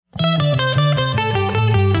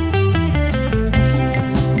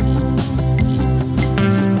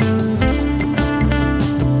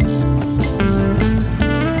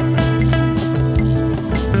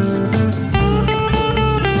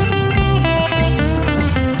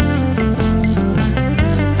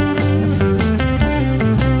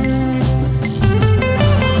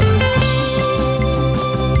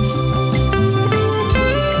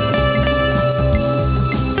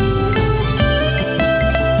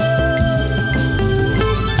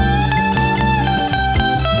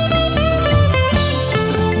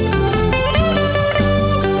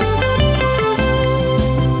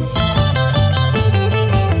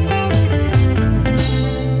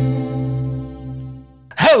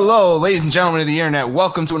Hello, ladies and gentlemen of the internet.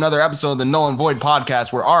 Welcome to another episode of the Null and Void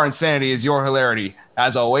podcast, where our insanity is your hilarity.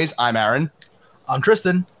 As always, I'm Aaron. I'm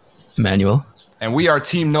Tristan. Emmanuel. And we are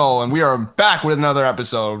Team Null, and we are back with another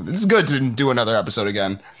episode. It's good to do another episode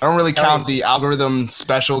again. I don't really count the algorithm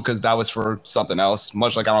special because that was for something else,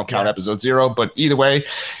 much like I don't count episode 0. But either way,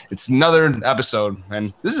 it's another episode.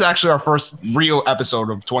 And this is actually our first real episode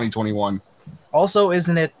of 2021. Also,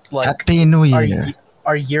 isn't it like Happy New Year?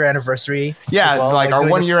 Our year anniversary? Yeah, well? like our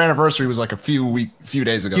 1 year anniversary was like a few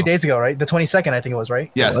days ago. A few days ago, right? The 22nd, I think it was, right?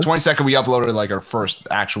 Yes, 22nd we uploaded like our first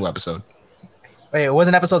actual episode. Wait, it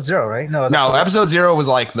wasn't episode 0, right? No, episode 0 was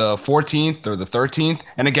like the 14th or the 13th.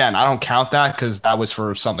 And again, I don't count that because that was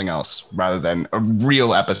for something else rather than a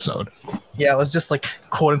real episode. Yeah, it was just like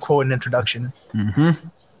quote unquote an introduction. Mm-hmm.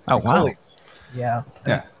 Oh, wow. Yeah.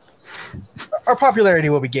 Yeah. Our popularity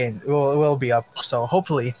will will be up. So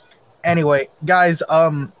hopefully. Anyway, guys,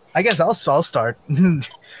 I guess I'll start.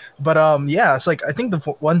 But yeah, it's like I think the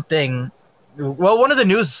one thing, one of the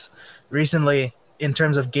news recently in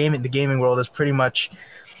terms of the gaming world is pretty much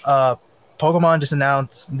Pokemon just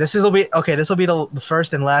announced this will be the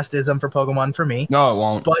first and last ism for Pokemon for me. No, it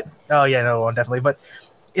won't. But it won't definitely. But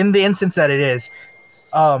in the instance that it is,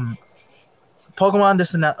 Nintendo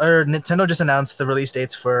just announced the release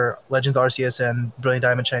dates for Legends Arceus and Brilliant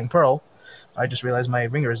Diamond Shining Pearl. I just realized my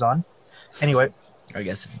ringer is on. Anyway, I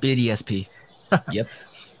guess BDSP. Yep.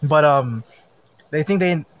 But they think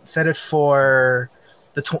they set it for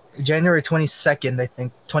the January 22nd, I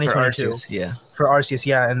think, 2022. For Arceus, yeah. For Arceus,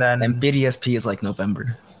 yeah, and then BDSP is like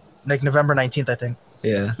November. Like November 19th, I think.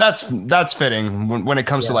 Yeah. That's fitting when it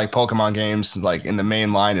comes to like Pokemon games, like in the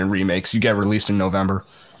main line and remakes, you get released in November.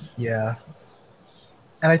 Yeah.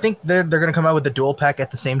 And I think they're gonna come out with the dual pack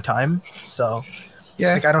at the same time, so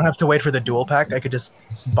yeah, like I don't have to wait for the dual pack. I could just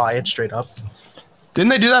buy it straight up. Didn't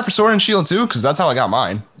they do that for Sword and Shield too? Because that's how I got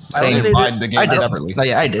mine. Same. I buy the game separately. Oh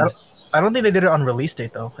yeah, I did. I don't think they did it on release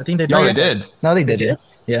date though. I think they did. No, they did. No, they did.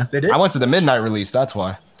 Yeah. They did. I went to the midnight release. That's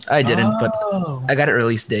why. I didn't, but I got it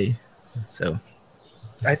release day. So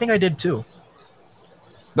I think I did too.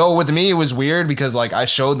 Though with me, it was weird because like I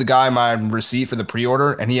showed the guy my receipt for the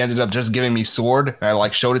pre-order and he ended up just giving me Sword. And I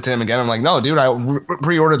like showed it to him again. I'm like, no, dude, I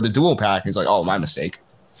pre-ordered the dual pack. He's like, oh, my mistake.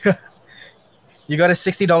 You got a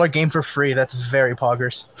 $60 game for free. That's very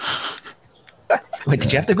poggers. Wait,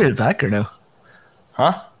 did you have to give it back or no?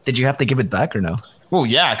 Huh? Did you have to give it back or no? Well,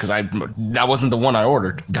 yeah, because that wasn't the one I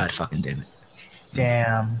ordered. God fucking damn it.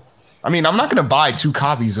 Damn. I mean, I'm not going to buy 2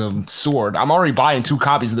 copies of Sword. I'm already buying 2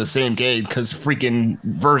 copies of the same game because freaking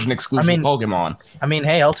version exclusive Pokemon. I mean,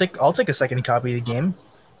 hey, I'll take a second copy of the game.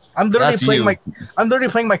 I'm literally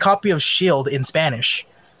playing my copy of Shield in Spanish.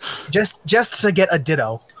 Just to get a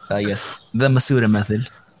Ditto. Yes, the Masuda method.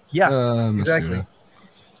 Yeah, exactly.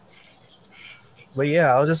 But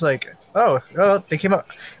yeah, I was just like, oh, they came out.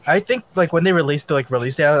 I think like when they released the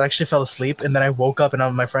release date, I actually fell asleep, and then I woke up,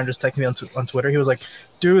 and my friend just texted me on Twitter. He was like,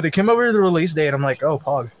 "Dude, they came over to the release date." I'm like, "Oh,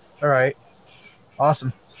 pog, all right,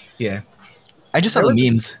 awesome." Yeah, I just saw the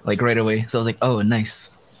memes like right away, so I was like, "Oh, nice."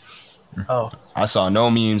 Oh, I saw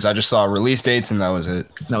no memes. I just saw release dates, and that was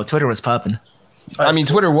it. No, Twitter was popping. I mean,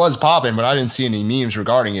 Twitter was popping, but I didn't see any memes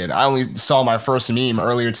regarding it. I only saw my first meme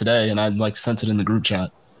earlier today, and I like sent it in the group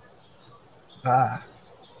chat.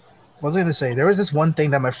 what was I going to say? There was this one thing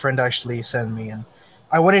that my friend actually sent me, and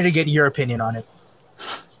I wanted to get your opinion on it.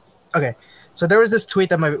 Okay, so there was this tweet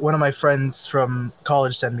that one of my friends from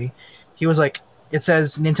college sent me. He was like, it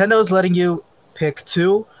says, Nintendo is letting you pick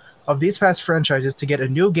 2 of these past franchises to get a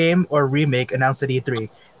new game or remake announced at E3.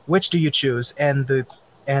 Which do you choose? And the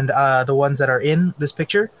ones that are in this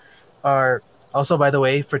picture are also, by the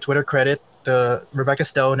way, for Twitter credit, the Rebecca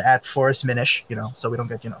Stone at Forrest Minish, so we don't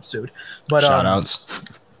get, sued. But shout outs.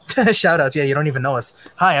 Shout outs. Yeah, you don't even know us.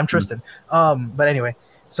 Hi, I'm Tristan. But anyway,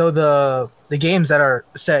 so the games that are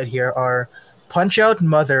said here are Punch Out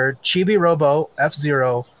Mother, Chibi Robo,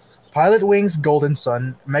 F-Zero, Pilot Wings Golden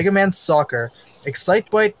Sun, Mega Man Soccer, Excite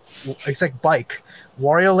Bike,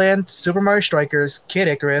 Wario Land, Super Mario Strikers, Kid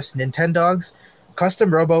Icarus, Nintendogs,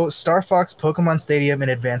 Custom Robo, Star Fox, Pokemon Stadium, and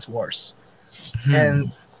Advance Wars.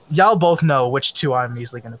 And y'all both know which 2 I'm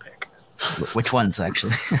easily going to pick. Which ones,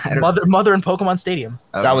 actually? Mother and Pokemon Stadium.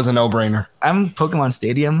 Okay. That was a no-brainer. I'm Pokemon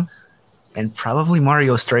Stadium and probably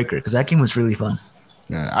Mario Striker, because that game was really fun.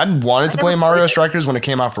 Yeah, I wanted to play Mario Strikers when it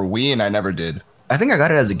came out for Wii, and I never did. I think I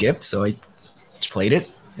got it as a gift, so I played it,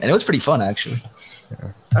 and it was pretty fun, actually.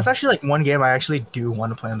 Yeah. That's actually like one game I actually do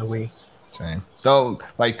want to play on the Wii. Same. Though,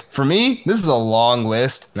 like, for me, this is a long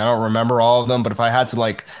list, and I don't remember all of them, but if I had to,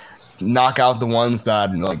 like, knock out the ones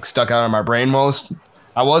that, like, stuck out in my brain most,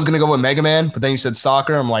 I was gonna go with Mega Man, but then you said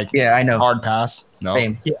soccer. I'm like, Yeah, I know. hard pass. No.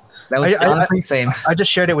 Same. Yeah. That was honestly same. I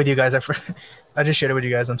just shared it with you guys. I just shared it with you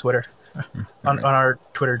guys on Twitter, on our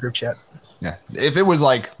Twitter group chat. Yeah. If it was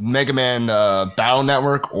like Mega Man Battle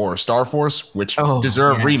Network or Star Force, which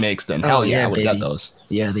deserve remakes, then hell yeah, I would get those.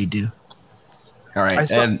 Yeah, they do. All right.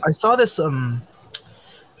 I saw this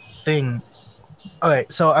thing. Okay,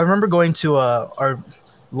 so I remember going to our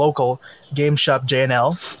local game shop,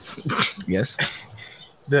 JNL. Yes.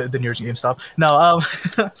 The nearest GameStop. No,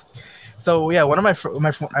 so yeah, one of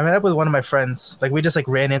I met up with one of my friends. Like we just like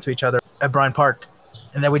ran into each other at Bryant Park,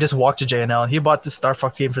 and then we just walked to JNL, and he bought this Star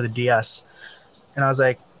Fox game for the DS, and I was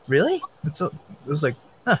like, really? It was like,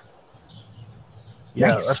 huh. Yeah,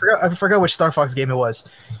 nice. I forgot which Star Fox game it was.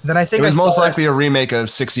 And then I think it was most likely a remake of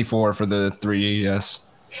 64 for the 3DS.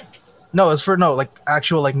 No, it's for like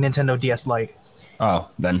actual like Nintendo DS Lite. Oh,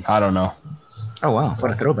 then I don't know. Oh wow,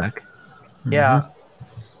 what a throwback! Yeah,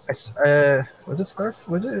 was it Star?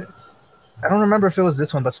 Was it? I don't remember if it was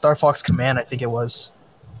this one, but Star Fox Command, I think it was.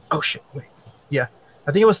 Oh shit! Wait, yeah,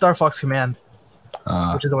 I think it was Star Fox Command,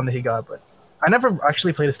 which is the one that he got. But I never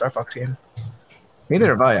actually played a Star Fox game. Neither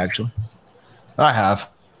have I actually. I have.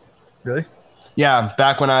 Really? Yeah,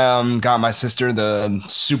 back when I got my sister the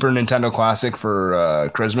Super Nintendo Classic for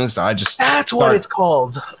Christmas, That's what it's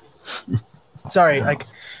called. Sorry, like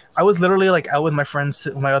I was literally like out with my friends,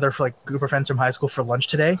 my other like group of friends from high school for lunch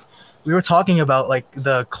today. We were talking about like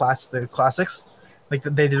the classics, like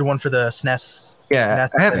they did one for the SNES. Yeah,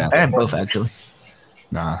 I have both actually.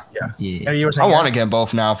 Nah. Yeah. You were saying, I want to get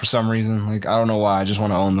both now for some reason. Like I don't know why. I just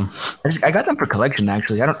want to own them. I got them for collection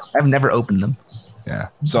actually. I've never opened them. Yeah.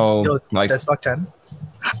 So like that's Stock 10.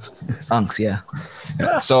 Unks,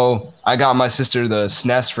 yeah. So I got my sister the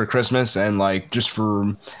SNES for Christmas, and like just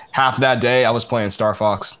for half that day I was playing Star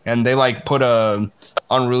Fox, and they like put a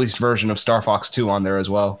unreleased version of Star Fox 2 on there as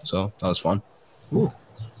well. So that was fun. Ooh.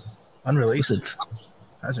 Unreleased.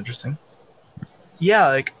 That's interesting. Yeah,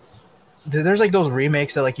 like there's like those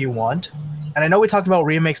remakes that like you want. And I know we talked about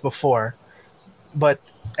remakes before, but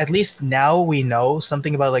at least now we know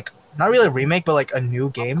something about like not really a remake, but like a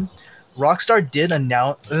new game. Rockstar did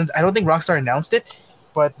announce. I don't think Rockstar announced it,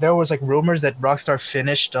 but there was like rumors that Rockstar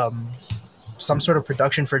finished some sort of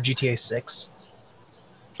production for GTA 6.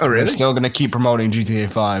 Oh, really? They're still gonna keep promoting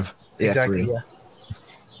GTA 5. Exactly. Yeah.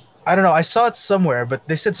 I don't know. I saw it somewhere, but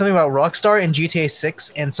they said something about Rockstar and GTA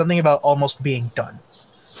 6 and something about almost being done.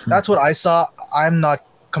 That's what I saw. I'm not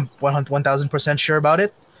 1,000% sure about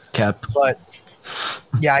it. Cap. But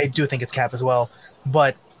yeah, I do think it's cap as well.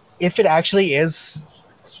 But if it actually is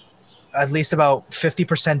at least about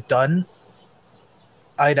 50% done,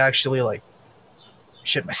 I'd actually like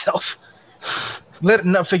shit myself.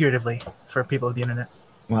 Not figuratively for people of the internet.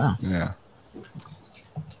 Wow. Yeah.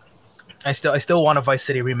 I still want a Vice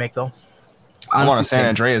City remake though. I want a San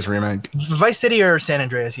Andreas remake. Vice City or San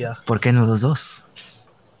Andreas, yeah. ¿Por qué no los dos?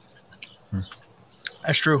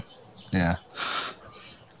 That's true. Yeah.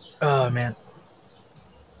 Oh man.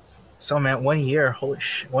 So man, 1 year. Holy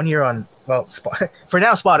shit. 1 year on for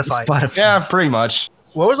now Spotify. Yeah, pretty much.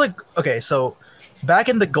 What was like okay, so back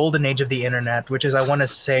in the golden age of the internet, which is I want to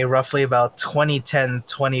say roughly about 2010,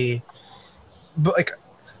 but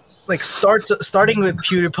like starting with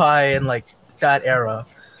PewDiePie and like that era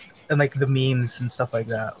and like the memes and stuff like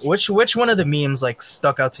that. Which one of the memes like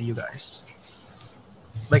stuck out to you guys?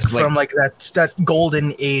 Like from like that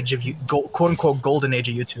golden age of quote unquote golden age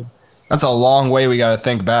of YouTube. That's a long way we got to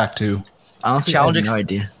think back to. Honestly, I have no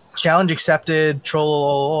idea. Challenge accepted,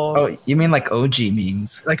 troll. Oh, you mean like OG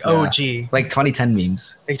memes? Like OG. Like 2010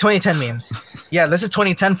 memes. Like 2010 memes. Yeah, this is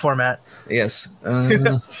 2010 format. Yes.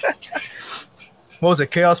 What was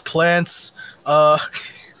it? Chaos Plants. What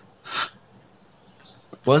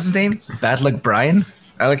was his name? Bad Luck Brian?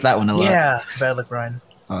 I like that one a lot. Yeah, Bad Luck Brian.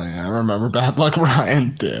 Oh yeah, I remember Bad Luck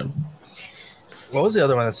Brian. Damn. What was the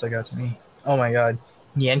other one that stuck out to me? Oh my god.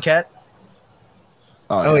 Nyan Cat?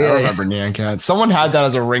 Oh yeah, I remember Nyan Cat. Someone had that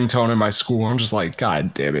as a ringtone in my school. I'm just like,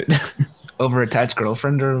 God damn it. Overattached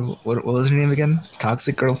girlfriend, or what was her name again?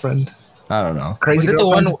 Toxic girlfriend? I don't know. Crazy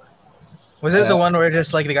girlfriend? Was it the one where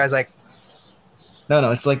just like the guy's like...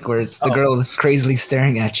 No, it's like where it's the girl crazily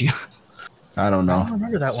staring at you. I don't know. I don't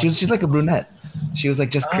remember that one. She's like a brunette. She was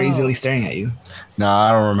like just crazily staring at you. No,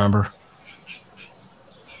 I don't remember.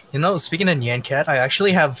 You know, speaking of Nyan Cat, I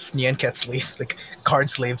actually have Nyan Cat sleeve, like card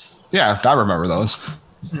sleeves. Yeah, I remember those.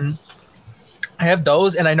 Mm-hmm. I have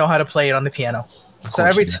those, and I know how to play it on the piano. So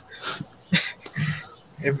every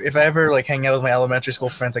if I ever like hang out with my elementary school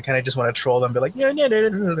friends, I kind of just want to troll them, and be like,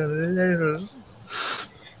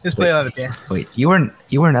 just play it on the piano. Wait, you were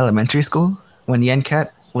in elementary school when Nyan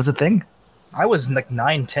Cat was a thing? I was like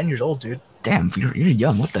 9, 10 years old, dude. Damn, you're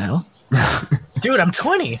young. What the hell? Dude, I'm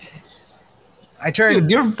 20. I turned.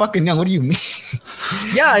 Dude, you're fucking young. What do you mean?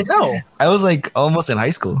 Yeah, I know. I was like almost in high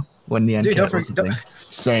school when the Dude, NCAT was the thing.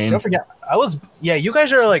 Same. Don't forget, I was. Yeah, you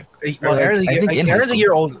guys are like. Well, like, Aaron's, I think in high Aaron's a school.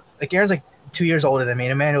 year old. Like Aaron's like 2 years older than me,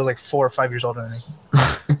 and Emmanuel's like 4 or 5 years older than me.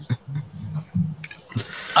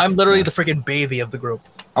 I'm literally the freaking baby of the group.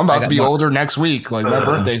 I'm I about to got be more. older next week. Like my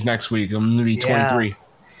birthday's next week. I'm gonna be 23.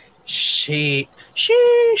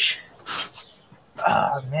 Sheesh.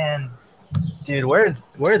 Ah, man, dude,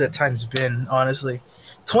 where the time's been? Honestly,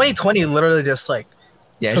 2020 literally just like.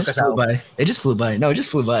 Yeah, it Took just us flew out. by. It just flew by. No, it just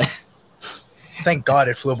flew by. Thank God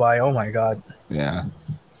it flew by. Oh my God. Yeah.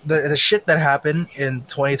 The shit that happened in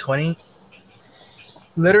 2020,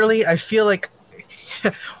 literally, I feel like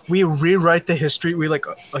we rewrite the history. We like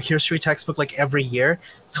a history textbook like every year.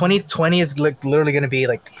 2020 is like literally going to be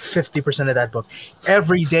like 50% of that book.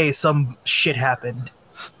 Every day, some shit happened.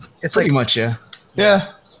 It's Pretty like much, yeah.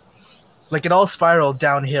 Yeah. like it all spiraled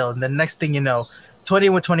downhill, and the next thing you know,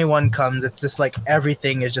 2021 comes. It's just like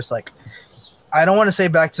everything is just like, I don't want to say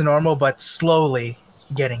back to normal, but slowly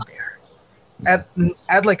getting there.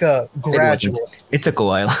 At like a gradual. It took a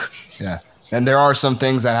while. Yeah. And there are some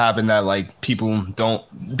things that happen that like people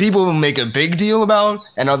make a big deal about,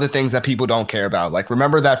 and other things that people don't care about. Like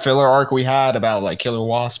remember that filler arc we had about like Killer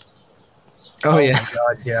Wasp? Oh, yeah. My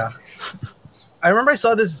God, yeah. I remember I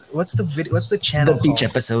saw this. What's the video? What's the channel? The beach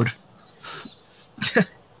called? episode.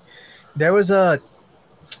 There was a.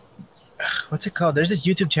 What's it called? There's this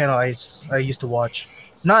YouTube channel I used to watch.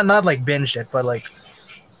 Not like binged it, but like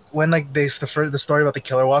when like the story about the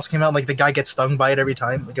killer wasp came out, like the guy gets stung by it every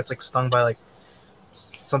time. It gets like stung by like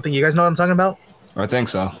something. You guys know what I'm talking about? I think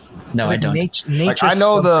so. No, It's I like don't. Nature Like, I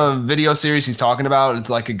know something. the video series he's talking about. It's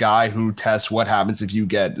like a guy who tests what happens if you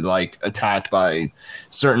get like attacked by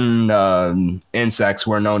certain insects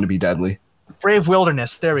who are known to be deadly. Brave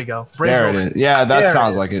Wilderness. There we go. Brave There Wilderness. it is. Yeah, that There it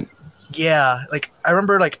sounds is. like it. Yeah, like I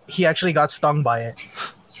remember like he actually got stung by it.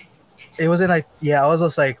 It wasn't like I was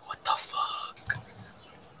just like, what the fuck?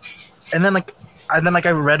 And then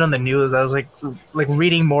I read on the news, I was like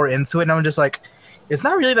reading more into it, and I'm just like, it's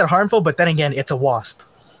not really that harmful, but then again, it's a wasp.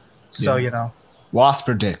 So Yeah. you know. Wasp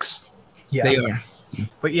or dicks. Yeah. They are.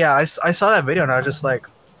 But yeah, I saw that video and I was just like,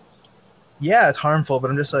 yeah, it's harmful, but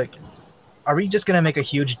I'm just like, are we just gonna make a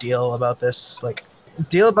huge deal about this? Like,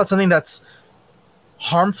 deal about something that's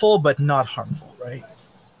harmful but not harmful, right?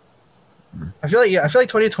 I feel like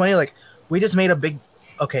 2020, like we just made a big.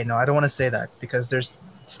 Okay, no, I don't want to say that because there's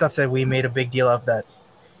stuff that we made a big deal of that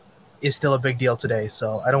is still a big deal today.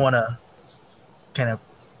 So I don't want to kind of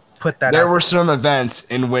put that. There out. were some events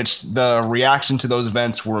in which the reaction to those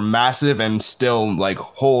events were massive and still like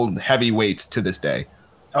hold heavy weights to this day.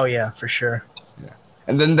 Oh yeah, for sure.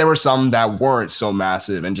 And then there were some that weren't so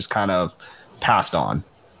massive and just kind of passed on.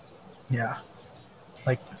 Yeah,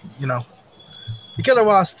 like the killer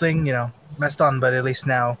wasp thing, messed on, but at least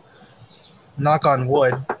now, knock on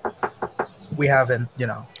wood, we haven't.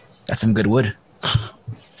 That's some good wood.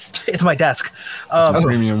 It's my desk.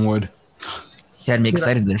 Premium wood. You had me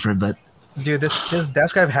excited there for a bit. Dude, this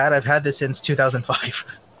desk I've had this since 2005.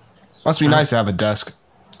 Must be nice to have a desk.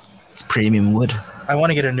 It's premium wood. I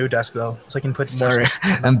want to get a new desk though, so I can put. Sorry,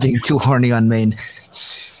 I'm being too horny on main.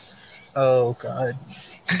 Oh god.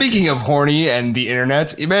 Speaking of horny and the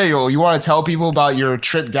internet, Emmanuel, you want to tell people about your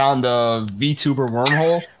trip down the VTuber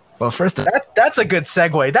wormhole? Well, first of That's a good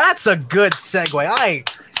segue. That's a good segue.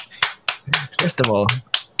 First of all,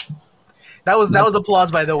 That was applause,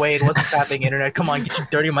 by the way. It wasn't tapping internet. Come on, get your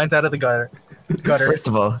dirty minds out of the gutter. first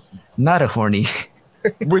of all, not a horny.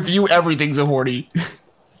 With you, everything's a horny.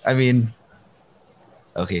 I mean,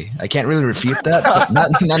 okay, I can't really refute that, but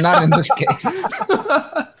not in this case.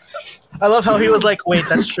 I love how he was like, "Wait,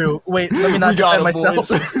 that's true. Wait, let me not We got defend him,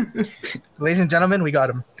 myself." boys. Ladies and gentlemen, we got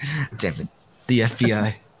him. Damn it, the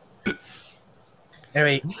FBI.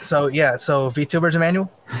 Anyway, so VTubers,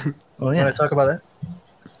 Emmanuel. Well, You want to talk about that?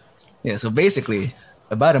 Yeah, so basically,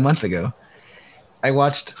 about a month ago, I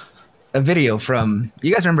watched a video from,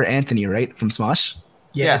 you guys remember Anthony, right? From Smosh?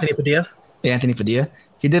 Yeah, Anthony Padilla. Yeah, Anthony Padilla.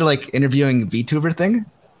 He did like interviewing VTuber thing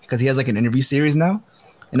because he has like an interview series now.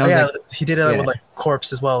 And I was like, he did it with like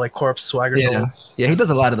Corpse as well, like Corpse Swagger. yeah, he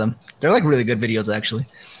does a lot of them. They're like really good videos actually.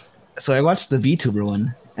 So I watched the VTuber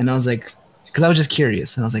one and I was like, because I was just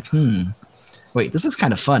curious and I was like, wait, this looks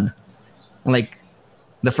kind of fun. And like,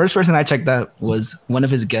 the first person I checked out was one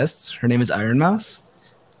of his guests. Her name is Iron Mouse,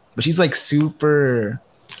 but she's like super,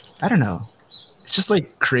 I don't know. It's just like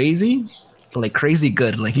crazy, but like crazy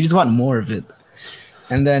good. Like you just want more of it.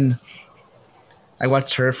 And then I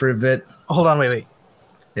watched her for a bit. Hold on, wait.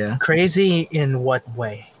 Yeah. Crazy in what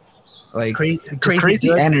way? Like Crazy crazy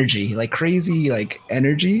good? energy, like crazy like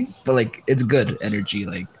energy, but like it's good energy.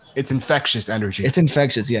 Like It's infectious energy. it's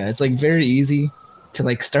infectious. Yeah, it's like very easy to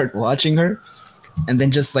like start watching her, and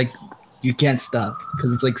then just like you can't stop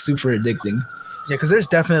because it's like super addicting. Yeah, because there's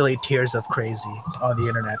definitely tiers of crazy on the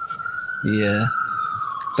internet. Yeah,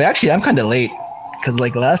 but actually I'm kind of late because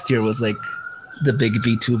like last year was like the big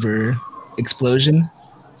VTuber explosion.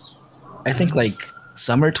 I think like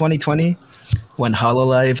summer 2020 when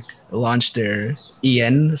Hololive launched their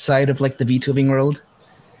EN side of like the VTubing world,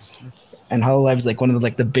 and Hololive's like one of the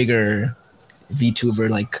like the bigger VTuber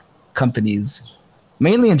like companies,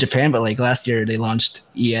 mainly in Japan, but like last year they launched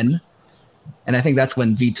EN, and I think that's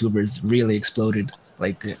when VTubers really exploded,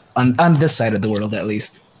 like on this side of the world at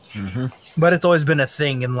least. Mm-hmm. But it's always been a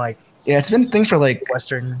thing in like Yeah, it's been a thing for like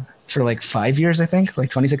Western. 5 years, I think, like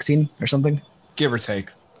 2016 or something. Give or take.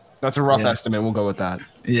 That's a rough Yeah. estimate. We'll go with that.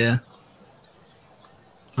 Yeah.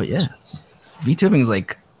 But yeah, VTubing is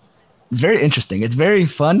like, it's very interesting. It's very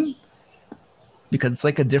fun because it's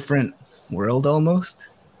like a different world almost.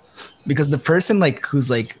 Because the person like who's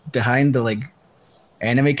like behind the like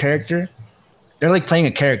anime character, they're like playing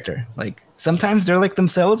a character. Like sometimes they're like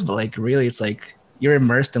themselves, but like really it's like you're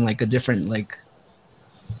immersed in like a different like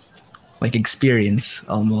experience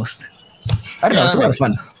almost. I don't know, it's a lot of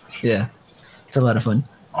fun. Yeah. It's a lot of fun.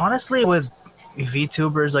 Honestly, with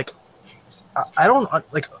VTubers, like I don't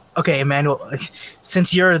like. Okay, Emmanuel, like,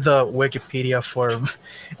 since you're the Wikipedia for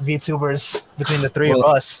VTubers between the three of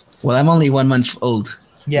us, Well, I'm only 1 month old.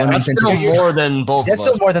 yeah, One That's month still into this. more than both that's of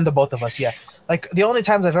still us. more than the both of us. Yeah, like the only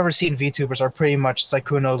times I've ever seen VTubers are pretty much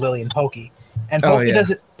Saikuno, Lily, and Pokey. And Oh,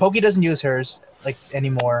 Pokey yeah. doesn't use hers like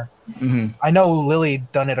anymore. Mhm. I know Lily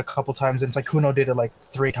done it a couple times, and Saikuno did it like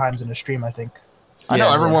 3 times in a stream, I think. I know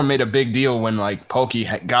Yeah, everyone made a big deal when like Pokey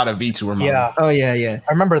got a VTuber mode. Yeah, Oh yeah, yeah.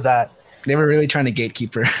 I remember that. They were really trying to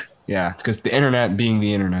gatekeep her. Yeah, because the internet being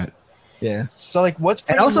the internet. Yeah. So like, what's And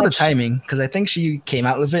pretty also much, the timing, because I think she came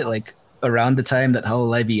out with it like around the time that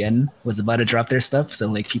Hololive EN was about to drop their stuff. So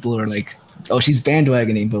like people were like, "Oh, she's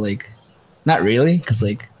bandwagoning," but like, not really, because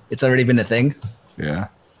like it's already been a thing. Yeah.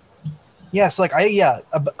 Yeah, so like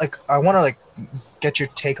I want to like get your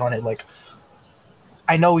take on it. Like,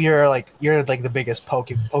 I know you're the biggest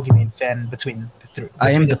Pokemon fan between the three.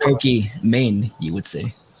 I am the three of us. Pokey main, you would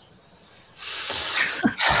say.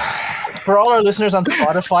 For all our listeners on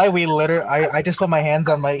Spotify, I just put my hands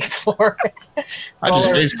on my forehead. I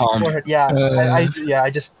just face palmed. Forehead. Yeah, I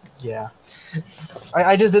just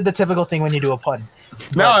did the typical thing when you do a pun.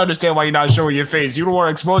 Now I understand why you're not showing your face. You don't want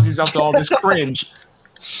to expose yourself to all this cringe.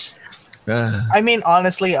 I mean,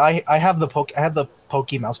 honestly, I have the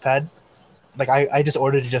Poke mouse pad. Like I just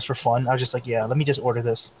ordered it just for fun. I was just like, yeah, let me just order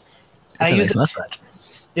this. And It's I a use nice it. mouse pad.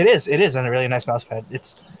 It is a really nice mouse pad.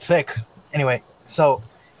 It's thick. Anyway, so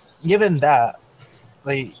given that,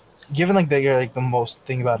 like, that you're like the most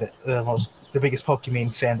thing about it, the biggest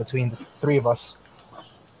Pokemon fan between the three of us.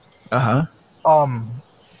 Uh-huh.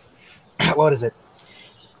 What is it?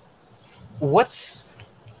 What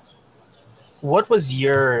was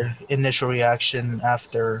your initial reaction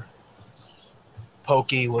after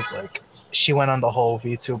Pokey was like she went on the whole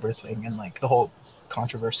VTuber thing and like the whole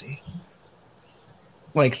controversy?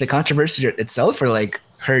 Like the controversy itself, or like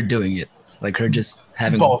her doing it, like her just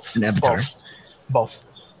having Both. an avatar. Both.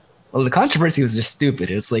 Well, the controversy was just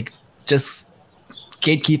stupid. It's like just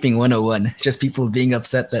gatekeeping 101. Just people being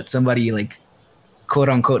upset that somebody like quote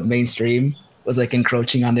unquote mainstream was like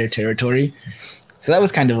encroaching on their territory. So that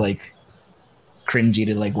was kind of like cringy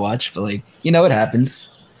to like watch, but like, you know, it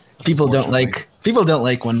happens. People don't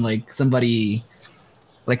like when like somebody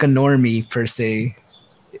like a normie per se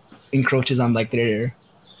encroaches on like their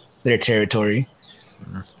territory.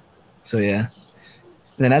 So yeah.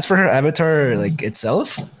 And then as for her avatar like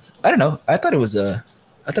itself, I don't know. I thought it was a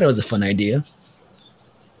fun idea.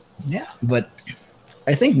 Yeah. But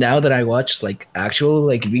I think now that I watch like actual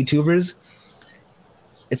like VTubers,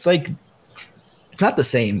 it's like it's not the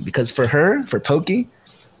same, because for Pokey,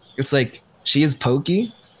 it's like she is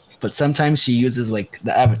Pokey, but sometimes she uses like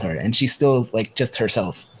the avatar and she's still like just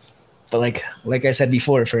herself. But like I said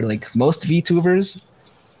before, for like most VTubers,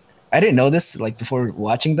 I didn't know this like before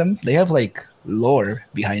watching them. They have like lore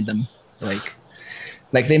behind them, like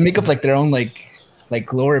they make up like their own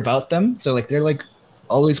like lore about them. So like they're like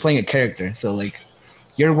always playing a character. So like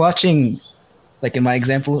you're watching, like in my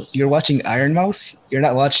example, you're watching Iron Mouse. You're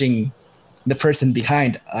not watching the person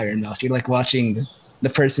behind Iron Mouse. You're like watching the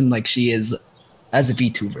person like she is as a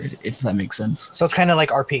VTuber, if that makes sense. So it's kind of like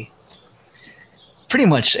RP. Pretty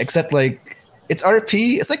much, except like it's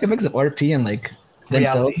RP. It's like a mix of RP and like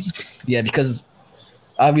themselves. Reality. Yeah, because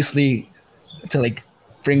obviously, to like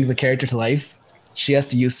bring the character to life, she has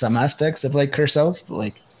to use some aspects of like herself. But,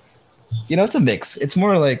 like, it's a mix. It's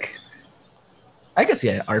more like, I guess,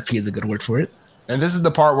 yeah, RP is a good word for it. And this is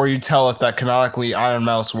the part where you tell us that canonically Iron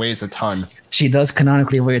Mouse weighs a ton. She does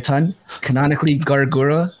canonically weigh a ton. Canonically,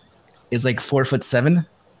 Gargura is like 4'7"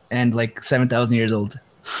 and like 7,000 years old.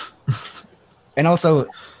 And also,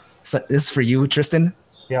 this is for you, Tristan.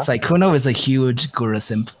 Yeah. Saikuno is a huge Gura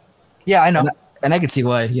simp. Yeah, I know. And I can see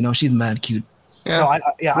why. She's mad cute. Yeah,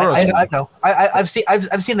 No, I know. I've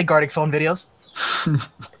seen the Gartic phone videos.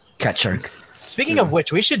 Cat shark. Speaking of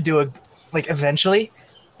which, we should do eventually,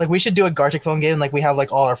 we should do a Gartic phone game. Like we have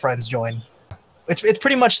like all our friends join. It's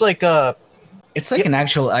pretty much like It's like an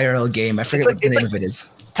actual IRL game. I forget what the name of it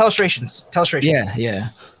is. Telestrations. Yeah.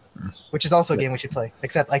 Which is also a game we should play.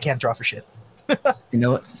 Except I can't draw for shit. You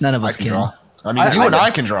know what? None of us can. Draw. I mean, you and I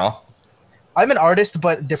can draw. I'm an artist,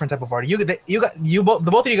 but different type of artist.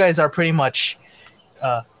 Both of you guys are pretty much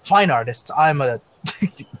fine artists. I'm a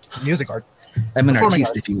music art. I'm an Performing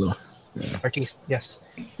artiste, if you will. Yeah. Artiste, yes,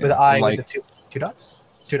 with an I like- with the two dots.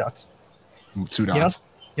 2 dots. 2 dots.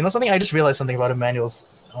 You know something? I just realized something about Emmanuel's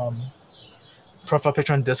profile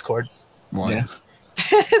picture on Discord. What? Yeah.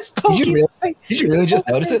 It's Pokey's face. Did you really just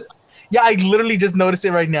notice it? Yeah, I literally just noticed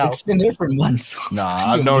it right now. It's been there for months.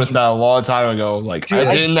 Nah, I've noticed that a long time ago. Like, Dude,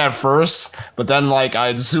 I didn't at first, but then like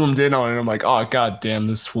I zoomed in on it and I'm like, oh god damn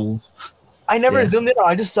this fool. I never Yeah. zoomed in.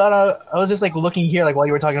 I just thought I was just like looking here, like while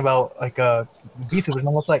you were talking about like VTubers, and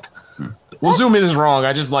almost like, Well, zoom in is wrong.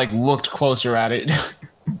 I just like looked closer at it.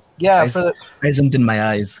 yeah, I zoomed in my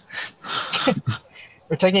eyes.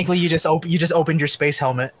 or technically you just opened your space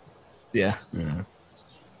helmet. Yeah. Yeah.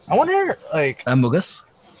 I wonder, like, Among Us?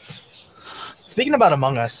 speaking about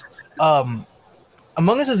Among Us, Among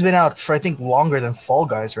Us has been out for I think longer than Fall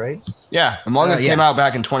Guys, right? Yeah, Among Us yeah. came out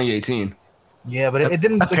back in 2018. Yeah, but it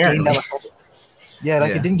didn't gain Apparently. that much. Yeah, like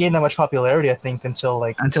Yeah. it didn't gain that much popularity. I think until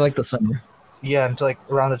like The summer.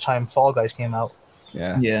 around the time Fall Guys came out.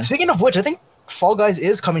 Yeah. Yeah. Speaking of which, I think Fall Guys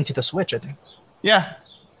is coming to the Switch. I think. Yeah.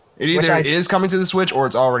 It Which either I- is coming to the Switch or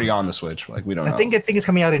it's already on the Switch. Like we don't know. I think it's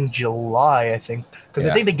coming out in July. I think because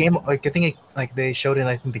Yeah. I think the game they showed in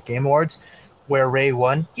the Game Awards where Ray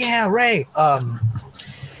won. Yeah, Ray.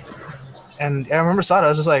 And I remember saw it. I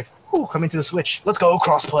was just like, "Ooh, coming to the Switch. Let's go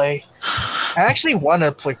crossplay." I actually want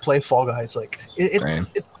to play Fall Guys. Like Same.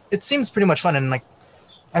 it seems pretty much fun, and like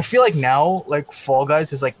I feel like now like Fall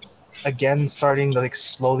Guys is like again starting to like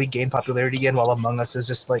slowly gain popularity again, while Among Us is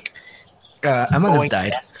just like Among Us going-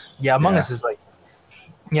 died. yeah, Among Yeah. Us is like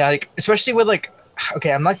like especially with like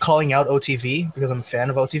okay, I'm not calling out OTV because I'm a fan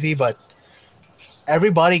of OTV, but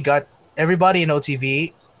everybody in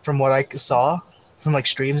OTV from what I saw from like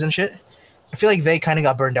streams and shit. I feel like they kind of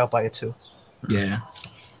got burned out by it too. Yeah.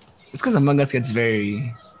 It's because Among Us gets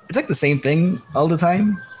it's like the same thing all the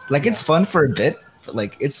time. Like it's fun for a bit, but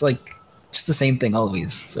like it's like just the same thing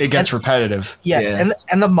always. So, It gets repetitive. Yeah, Yeah.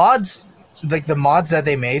 and the mods, like the mods that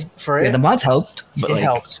they made for it, yeah, the mods helped, but it like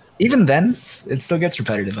helped. even then, it still gets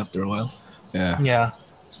repetitive after a while. Yeah. Yeah.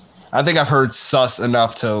 I think I've heard sus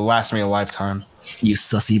enough to last me a lifetime. You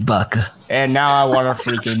sussy buck. And now I want to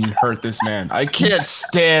freaking hurt this man. I can't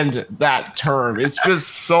stand that term. It's just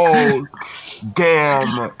so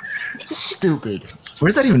damn stupid.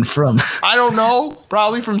 Where's that even from? I don't know.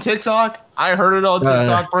 Probably from TikTok. I heard it on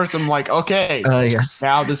TikTok first. I'm like, okay, Yes.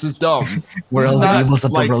 now this is dumb. Where This all is the not, evils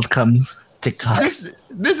of like, the world comes. TikTok.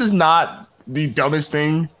 This is not the dumbest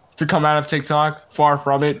thing to come out of TikTok. Far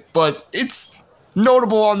from it. But it's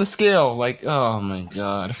notable on the scale. Like, oh my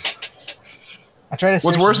god. I try to.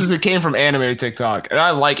 What's worse is it came from anime TikTok, and I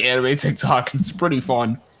like anime TikTok. It's pretty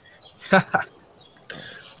fun.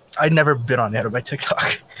 I'd never been on it by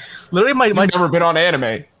TikTok. Literally, my I've never been on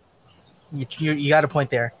anime. you got a point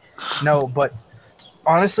there. No, but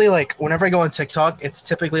honestly, like whenever I go on TikTok, it's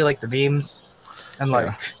typically like the memes and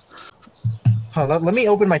like. Hold on, let me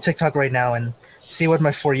open my TikTok right now and see what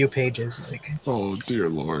my For You page is like. Oh dear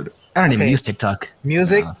lord. I don't even Okay. use TikTok.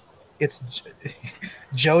 Music, Yeah. it's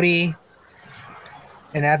Jody.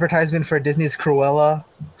 An advertisement for Disney's Cruella.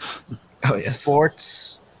 Oh yes.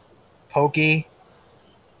 Sports, Pokey,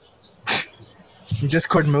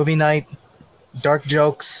 Discord movie night, dark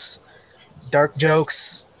jokes, Dank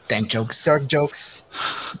jokes. dark jokes.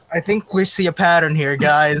 I think we see a pattern here,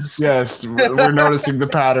 guys. Yes, we're noticing the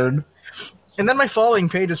pattern. And then my following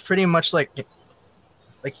page is pretty much like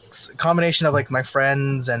a combination of like my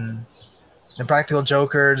friends and the Practical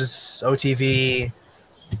Jokers, OTV,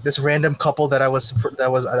 this random couple that I was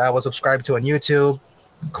subscribed to on YouTube,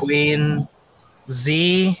 Queen,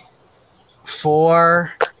 Z,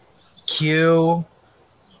 4, Q,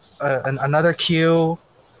 another Q,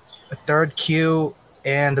 a third Q,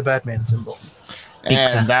 and the Batman symbol.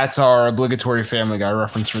 And that's our obligatory Family Guy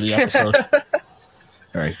reference for the episode.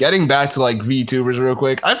 All right, getting back to like VTubers real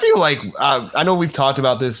quick. I feel like I know we've talked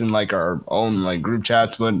about this in like our own like group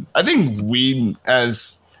chats, but I think we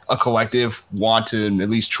as a collective want to at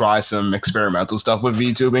least try some experimental stuff with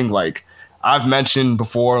VTubing. Like I've mentioned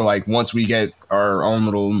before, like once we get our own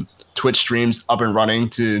little Twitch streams up and running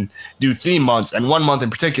to do theme months, and one month in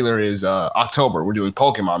particular is October. We're doing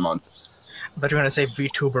Pokemon month. I thought you were gonna say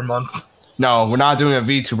VTuber month. No, we're not doing a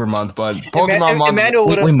VTuber month, but Pokemon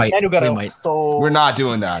month. We might. So we're not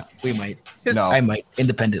doing that. We might. No, I might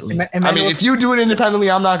independently. I mean, if you do it independently,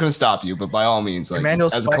 I'm not going to stop you. But by all means, like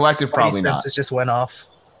as a collective, probably not. It just went off.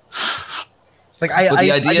 Like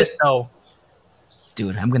I just know.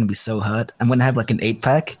 Dude, I'm gonna be so hot. I'm gonna have like an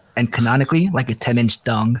 8-pack and canonically like a 10-inch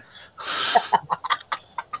dong.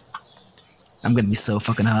 I'm gonna be so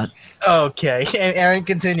fucking hot. Okay, Aaron,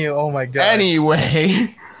 continue. Oh my god.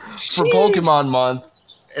 Anyway, for Pokemon month,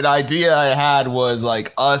 an idea I had was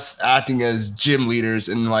like us acting as gym leaders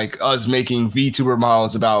and like us making VTuber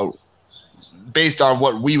models based on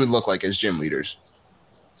what we would look like as gym leaders.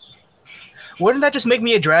 Wouldn't that just make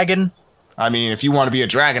me a dragon? I mean, if you want to be a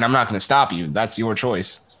dragon, I'm not going to stop you. That's your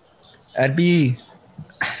choice. I'd be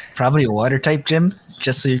probably a water type gym,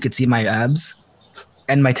 just so you could see my abs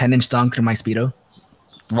and my 10-inch dong through my Speedo.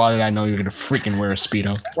 Why did I know you were going to freaking wear a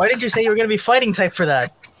Speedo? Why did you say you were going to be fighting type for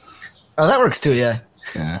that? Oh, that works too, yeah.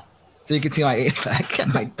 Yeah. So you can see my 8-pack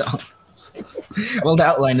and my dong. Well, the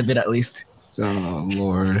outline of it at least. Oh,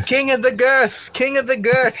 Lord. King of the girth! King of the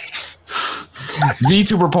girth!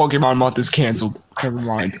 VTuber Pokemon month is canceled. Never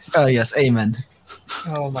mind. Oh, yes. Amen.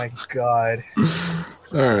 Oh, my God.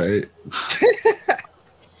 All right.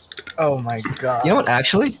 Oh, my God. You know what,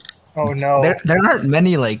 actually? Oh, no. There aren't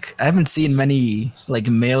many, like, I haven't seen many, like,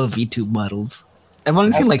 male VTube models. I've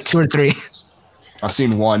only seen, like, 2 or 3. I've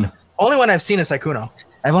seen one. Only one I've seen is Saikuno.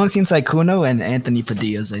 I've only seen Saikuno and Anthony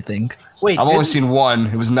Padillas, I think. Wait, I've only seen one.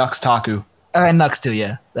 It was Nux Taku. And Nux too,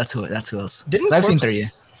 yeah. That's who else. Didn't I've seen 3, yeah.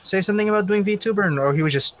 Say something about doing VTuber, or he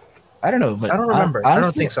was just... I don't know, but... I don't remember. Honestly, I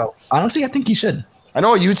don't think so. Honestly, I think he should. I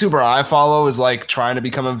know a YouTuber I follow is like trying to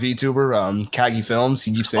become a VTuber. Kagi Films.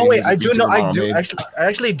 He keeps saying. Oh wait, I do know. I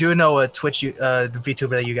actually do know a Twitch the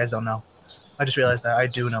VTuber that you guys don't know. I just realized that I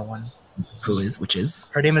do know one. Which is?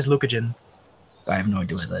 Her name is Lucajin. I have no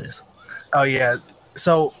idea what that is. Oh yeah.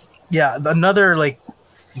 So yeah, another like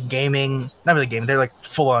gaming, not really gaming. They're like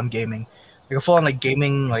full on gaming, like a full on like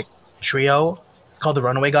gaming like trio. It's called the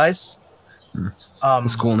Runaway Guys.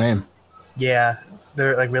 That's a cool name. Yeah,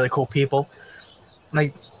 they're like really cool people.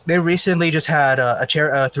 Like they recently just had a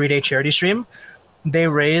 3-day charity stream. They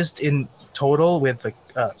raised in total with like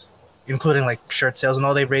including like shirt sales and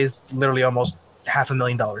all, they raised literally almost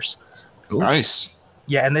 $500,000. Nice.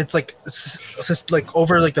 Yeah, and it's like like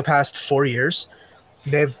over like the past 4 years,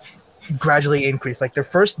 they've gradually increased. Like their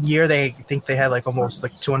first year, they think they had like almost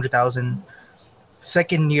like 200,000.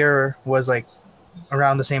 Second year was like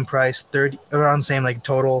around the same price. Around the same like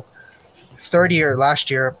total. Third year, last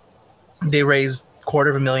year, they raised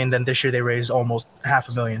 $250,000. Then this year they raised almost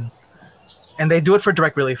 $500,000, and they do it for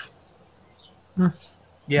direct relief.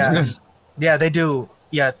 Yeah, yeah, they do.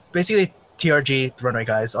 Yeah, basically TRG, the Runway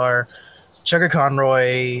Guys, are Sugar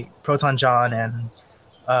Conroy, Proton John, and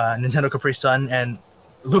Nintendo Capri Sun, and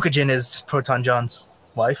Lucajin is Proton John's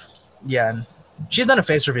wife. Yeah, and she's done a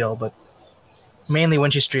face reveal, but mainly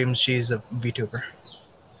when she streams, she's a VTuber.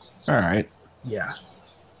 All right. Yeah.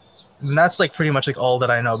 And that's like pretty much like all that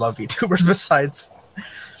I know about VTubers besides.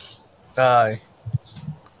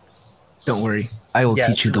 Don't worry, I will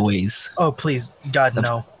teach you the ways. Oh please, God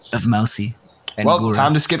no. Of Mousy and well, Gura.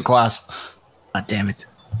 Time to skip class. God damn it!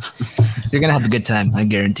 You're gonna have a good time, I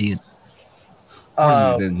guarantee it.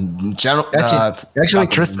 Actually,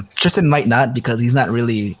 Tristan might not because he's not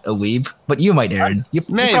really a weeb, but you might, Aaron.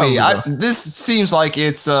 Maybe. This seems like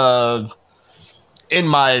it's in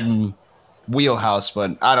my wheelhouse,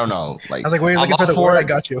 but I don't know. Like, I was like, were you looking for the word? I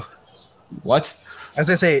got you. What? I was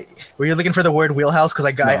gonna say, were you looking for the word wheelhouse? Because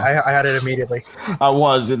I had it immediately. I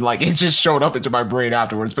was, and like it just showed up into my brain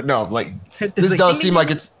afterwards. But no, like this does seem like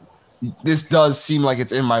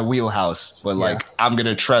it's in my wheelhouse. But like I'm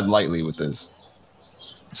gonna tread lightly with this.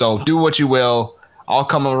 So do what you will. I'll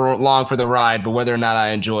come along for the ride, but whether or not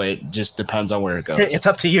I enjoy it just depends on where it goes. It's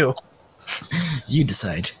up to you. You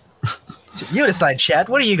decide. You decide, chat.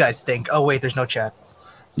 What do you guys think? Oh wait, there's no chat.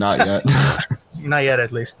 Not yet. Not yet,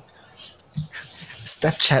 at least.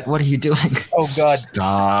 Steph chat, what are you doing? Oh god.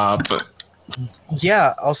 Stop.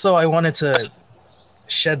 Yeah, also I wanted to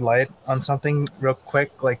shed light on something real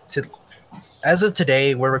quick, like to as of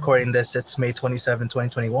today, we're recording this. It's May 27,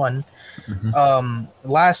 2021.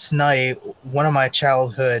 Last night, one of my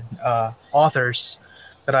childhood authors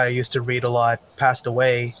that I used to read a lot passed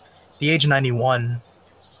away, the age of 91.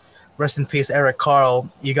 Rest in peace, Eric Carle.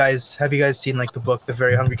 Have you guys seen like the book, The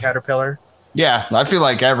Very Hungry Caterpillar? Yeah, I feel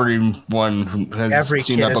like everyone has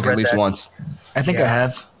seen that book at least once. I think I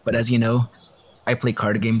have, but as you know, I play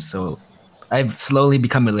card games, so I've slowly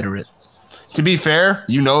become illiterate. To be fair,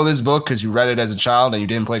 you know this book because you read it as a child and you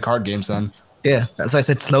didn't play card games then. Yeah, that's why I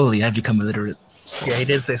said slowly. I've become illiterate. Yeah, he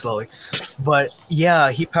did say slowly. But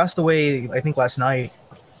yeah, he passed away, I think, last night.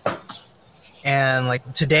 And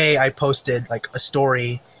like today, I posted like a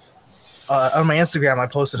story on my Instagram. I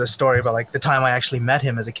posted a story about like the time I actually met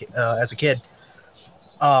him as a kid.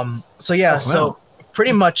 So yeah, so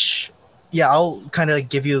pretty much, yeah, I'll kind of like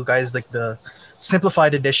give you guys like the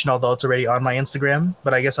simplified edition, although it's already on my Instagram,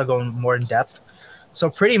 but I guess I'll go more in depth. So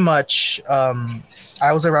pretty much,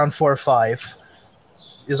 I was around 4 or 5.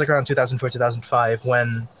 It was like around 2004, 2005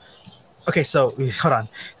 when. Okay, so hold on.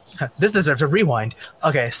 This deserves a rewind.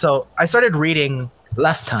 Okay, so I started reading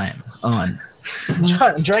last time on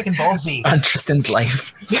Dragon Ball Z on Tristan's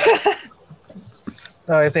life.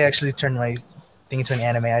 If they actually turned my thing into an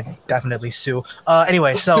anime, I'd definitely sue.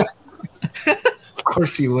 Anyway, so of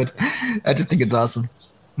course you would. I just think it's awesome.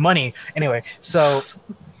 Money. Anyway, so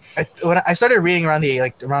when I started reading around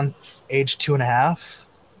around age 2.5,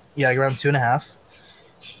 yeah, like around 2.5,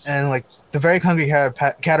 and like The Very Hungry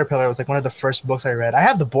Caterpillar was like one of the first books I read. I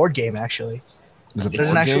have the board game actually. There's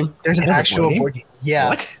an actual board game. Yeah.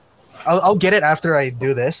 What? I'll get it after I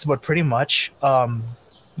do this, but pretty much,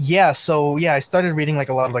 yeah. So yeah, I started reading like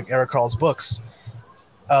a lot of like Eric Carle's books.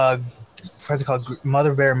 What's it called?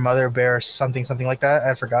 Mother Bear, something like that.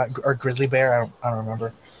 I forgot. Or Grizzly Bear. I don't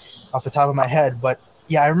remember off the top of my head. But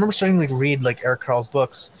yeah, I remember starting to like read like Eric Carle's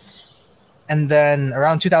books, and then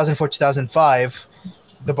around 2004, 2005,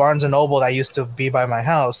 the Barnes and Noble that used to be by my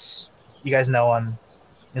house, you guys know, in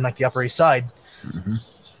like the Upper East Side.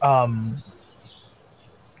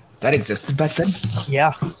 That existed back then?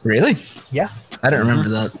 Yeah. Really? Yeah. I don't remember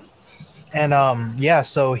that. And yeah,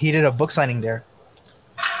 so he did a book signing there.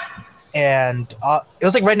 And it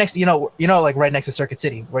was like right next, like right next to Circuit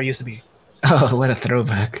City, where it used to be. Oh, what a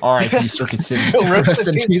throwback! R.I.P. Circuit City. Rest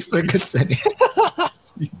in peace, Circuit City.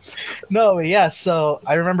 No, yeah. So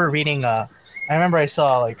I remember reading. I remember I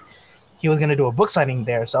saw like he was gonna do a book signing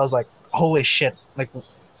there. So I was like, holy shit! Like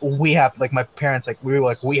we have, like my parents, like we were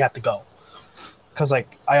like, we have to go, because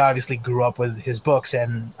like I obviously grew up with his books,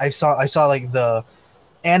 and I saw like the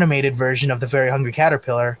animated version of The Very Hungry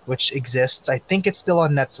Caterpillar, which exists. I think it's still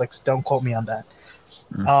on Netflix. Don't quote me on that.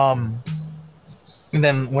 And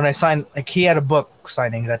then when I signed, like he had a book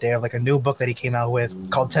signing that day of like a new book that he came out with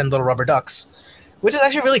called 10 Little Rubber Ducks, which is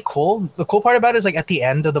actually really cool. The cool part about it is like at the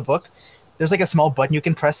end of the book, there's like a small button you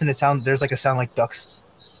can press and there's like a sound like ducks,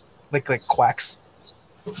 like quacks.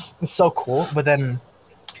 It's so cool. But then,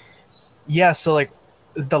 yeah, so like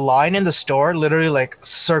the line in the store literally like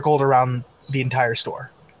circled around the entire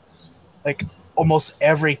store. Like almost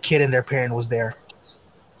every kid and their parent was there.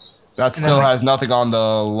 That still has nothing on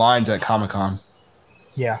the lines at Comic-Con.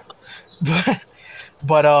 Yeah.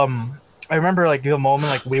 But I remember like the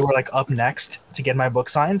moment like we were like up next to get my book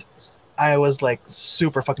signed, I was like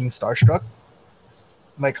super fucking starstruck.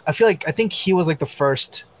 Like I think he was like the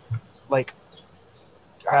first like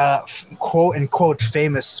quote unquote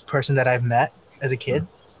famous person that I've met as a kid.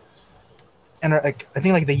 And like I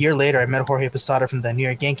think like the year later I met Jorge Posada from the New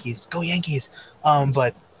York Yankees. Go Yankees.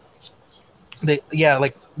 But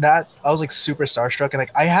like that I was like super starstruck, and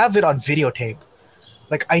like I have it on videotape.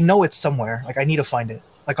 Like I know it's somewhere. Like I need to find it.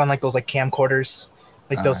 Like on like those like camcorders.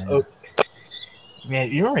 Like those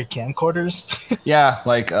man, you remember camcorders? Yeah,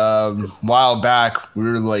 like while back we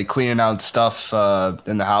were like cleaning out stuff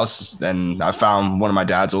in the house, and I found one of my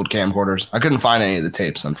dad's old camcorders. I couldn't find any of the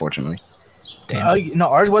tapes, unfortunately. No,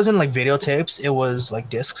 ours wasn't like videotapes. It was like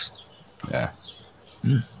discs. Yeah.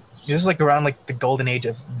 This is like around like the golden age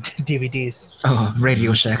of DVDs. Oh,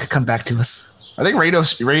 Radio Shack, come back to us. I think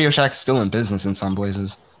Radio Shack's still in business in some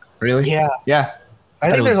places. Really? Yeah. Yeah.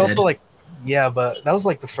 I think there's also like, yeah, but that was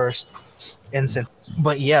like the first instance.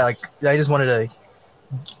 But yeah, like I just wanted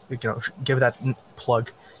to, give that plug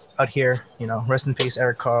out here. Rest in peace,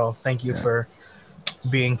 Eric Carle. Thank you for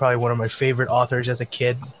being probably one of my favorite authors as a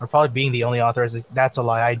kid, or probably being the only author. That's a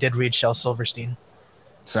lie. I did read Shel Silverstein.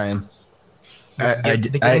 Same.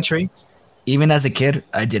 The Gantry. Even as a kid,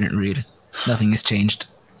 I didn't read. Nothing has changed.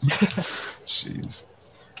 Jeez.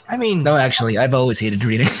 I mean, no, actually, I've always hated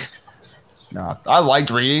reading. No, I liked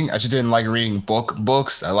reading. I just didn't like reading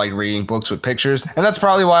books. I like reading books with pictures, and that's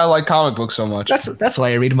probably why I like comic books so much. That's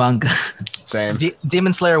why I read manga. Same.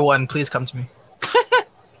 Demon Slayer 1, please come to me.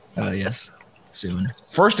 Oh yes, soon.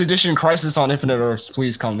 First edition Crisis on Infinite Earths,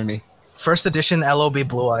 please come to me. First edition LOB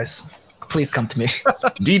Blue Eyes. Please come to me.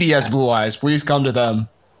 DDS Blue Eyes, please come to them.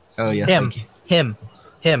 Oh yes, Him. thank you.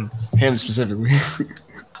 Him specifically.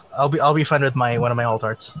 I'll be fine with one of my alt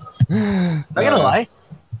arts. Not gonna lie.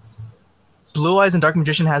 Blue Eyes and Dark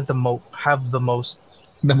Magician have the most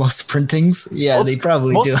The most printings? Yeah, they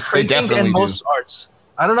probably most do. printings definitely and do. most arts.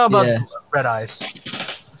 I don't know about Yeah. Red Eyes.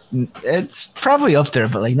 It's probably up there,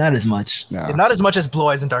 but like not as much. No. Not as much as Blue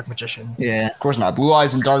Eyes and Dark Magician. Yeah. Of course not. Blue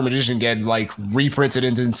Eyes and Dark Magician get like reprinted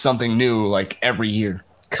into something new like every year.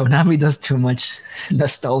 Konami does too much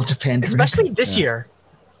nostalgia pandering. Especially this year.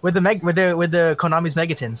 With the Konami's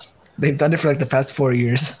Megatins. They've done it for like the past 4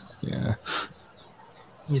 years. Yeah.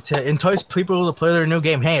 To entice people to play their new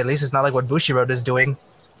game. Hey, at least it's not like what Bushiroad is doing.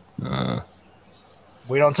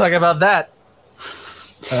 We don't talk about that.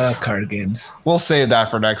 Card games. We'll save that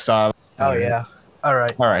for next time. Oh yeah. All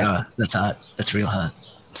right. All right. That's hot. That's real hot.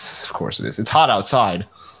 Of course it is. It's hot outside.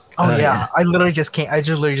 Oh yeah. Yeah. I literally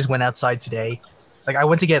just went outside today. Like I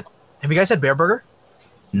went to get. Have you guys had Bear Burger?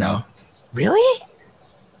 No. Really?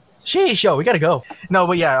 Sheesh, yo, we gotta go. No,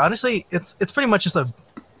 but yeah, honestly, it's pretty much just a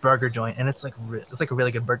burger joint, and it's like a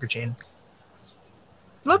really good burger chain.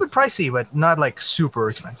 A little bit pricey, but not like super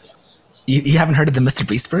expensive. You haven't heard of the Mr.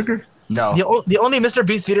 Beast burger? No. The only Mr.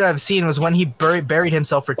 Beast video I've seen was when he buried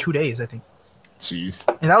himself for 2 days, I think, Jeez.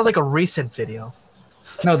 and that was like a recent video.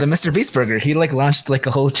 No, the Mr. Beast burger. He like launched like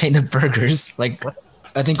a whole chain of burgers like What?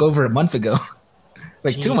 I think over a month ago.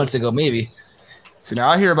 Like 2 Jeez. months ago maybe. So now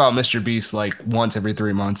I hear about Mr. Beast like once every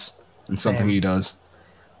 3 months and something Same. he does.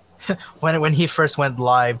 When he first went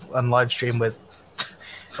live stream with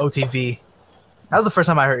OTV, that was the first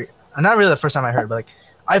time I heard. Not really the first time I heard, but like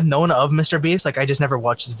I've known of Mr. Beast. Like I just never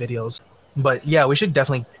watched his videos. But yeah, we should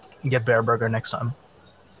definitely get Bear Burger next time.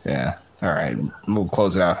 Yeah. All right. We'll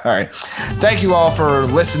close it out. All right. Thank you all for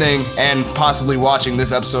listening and possibly watching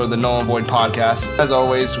this episode of the Null and Void podcast. As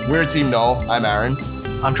always, we're Team Null. I'm Aaron.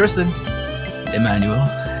 I'm Tristan. Emmanuel.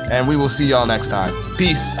 And we will see y'all next time.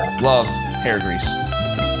 Peace, love, hair grease.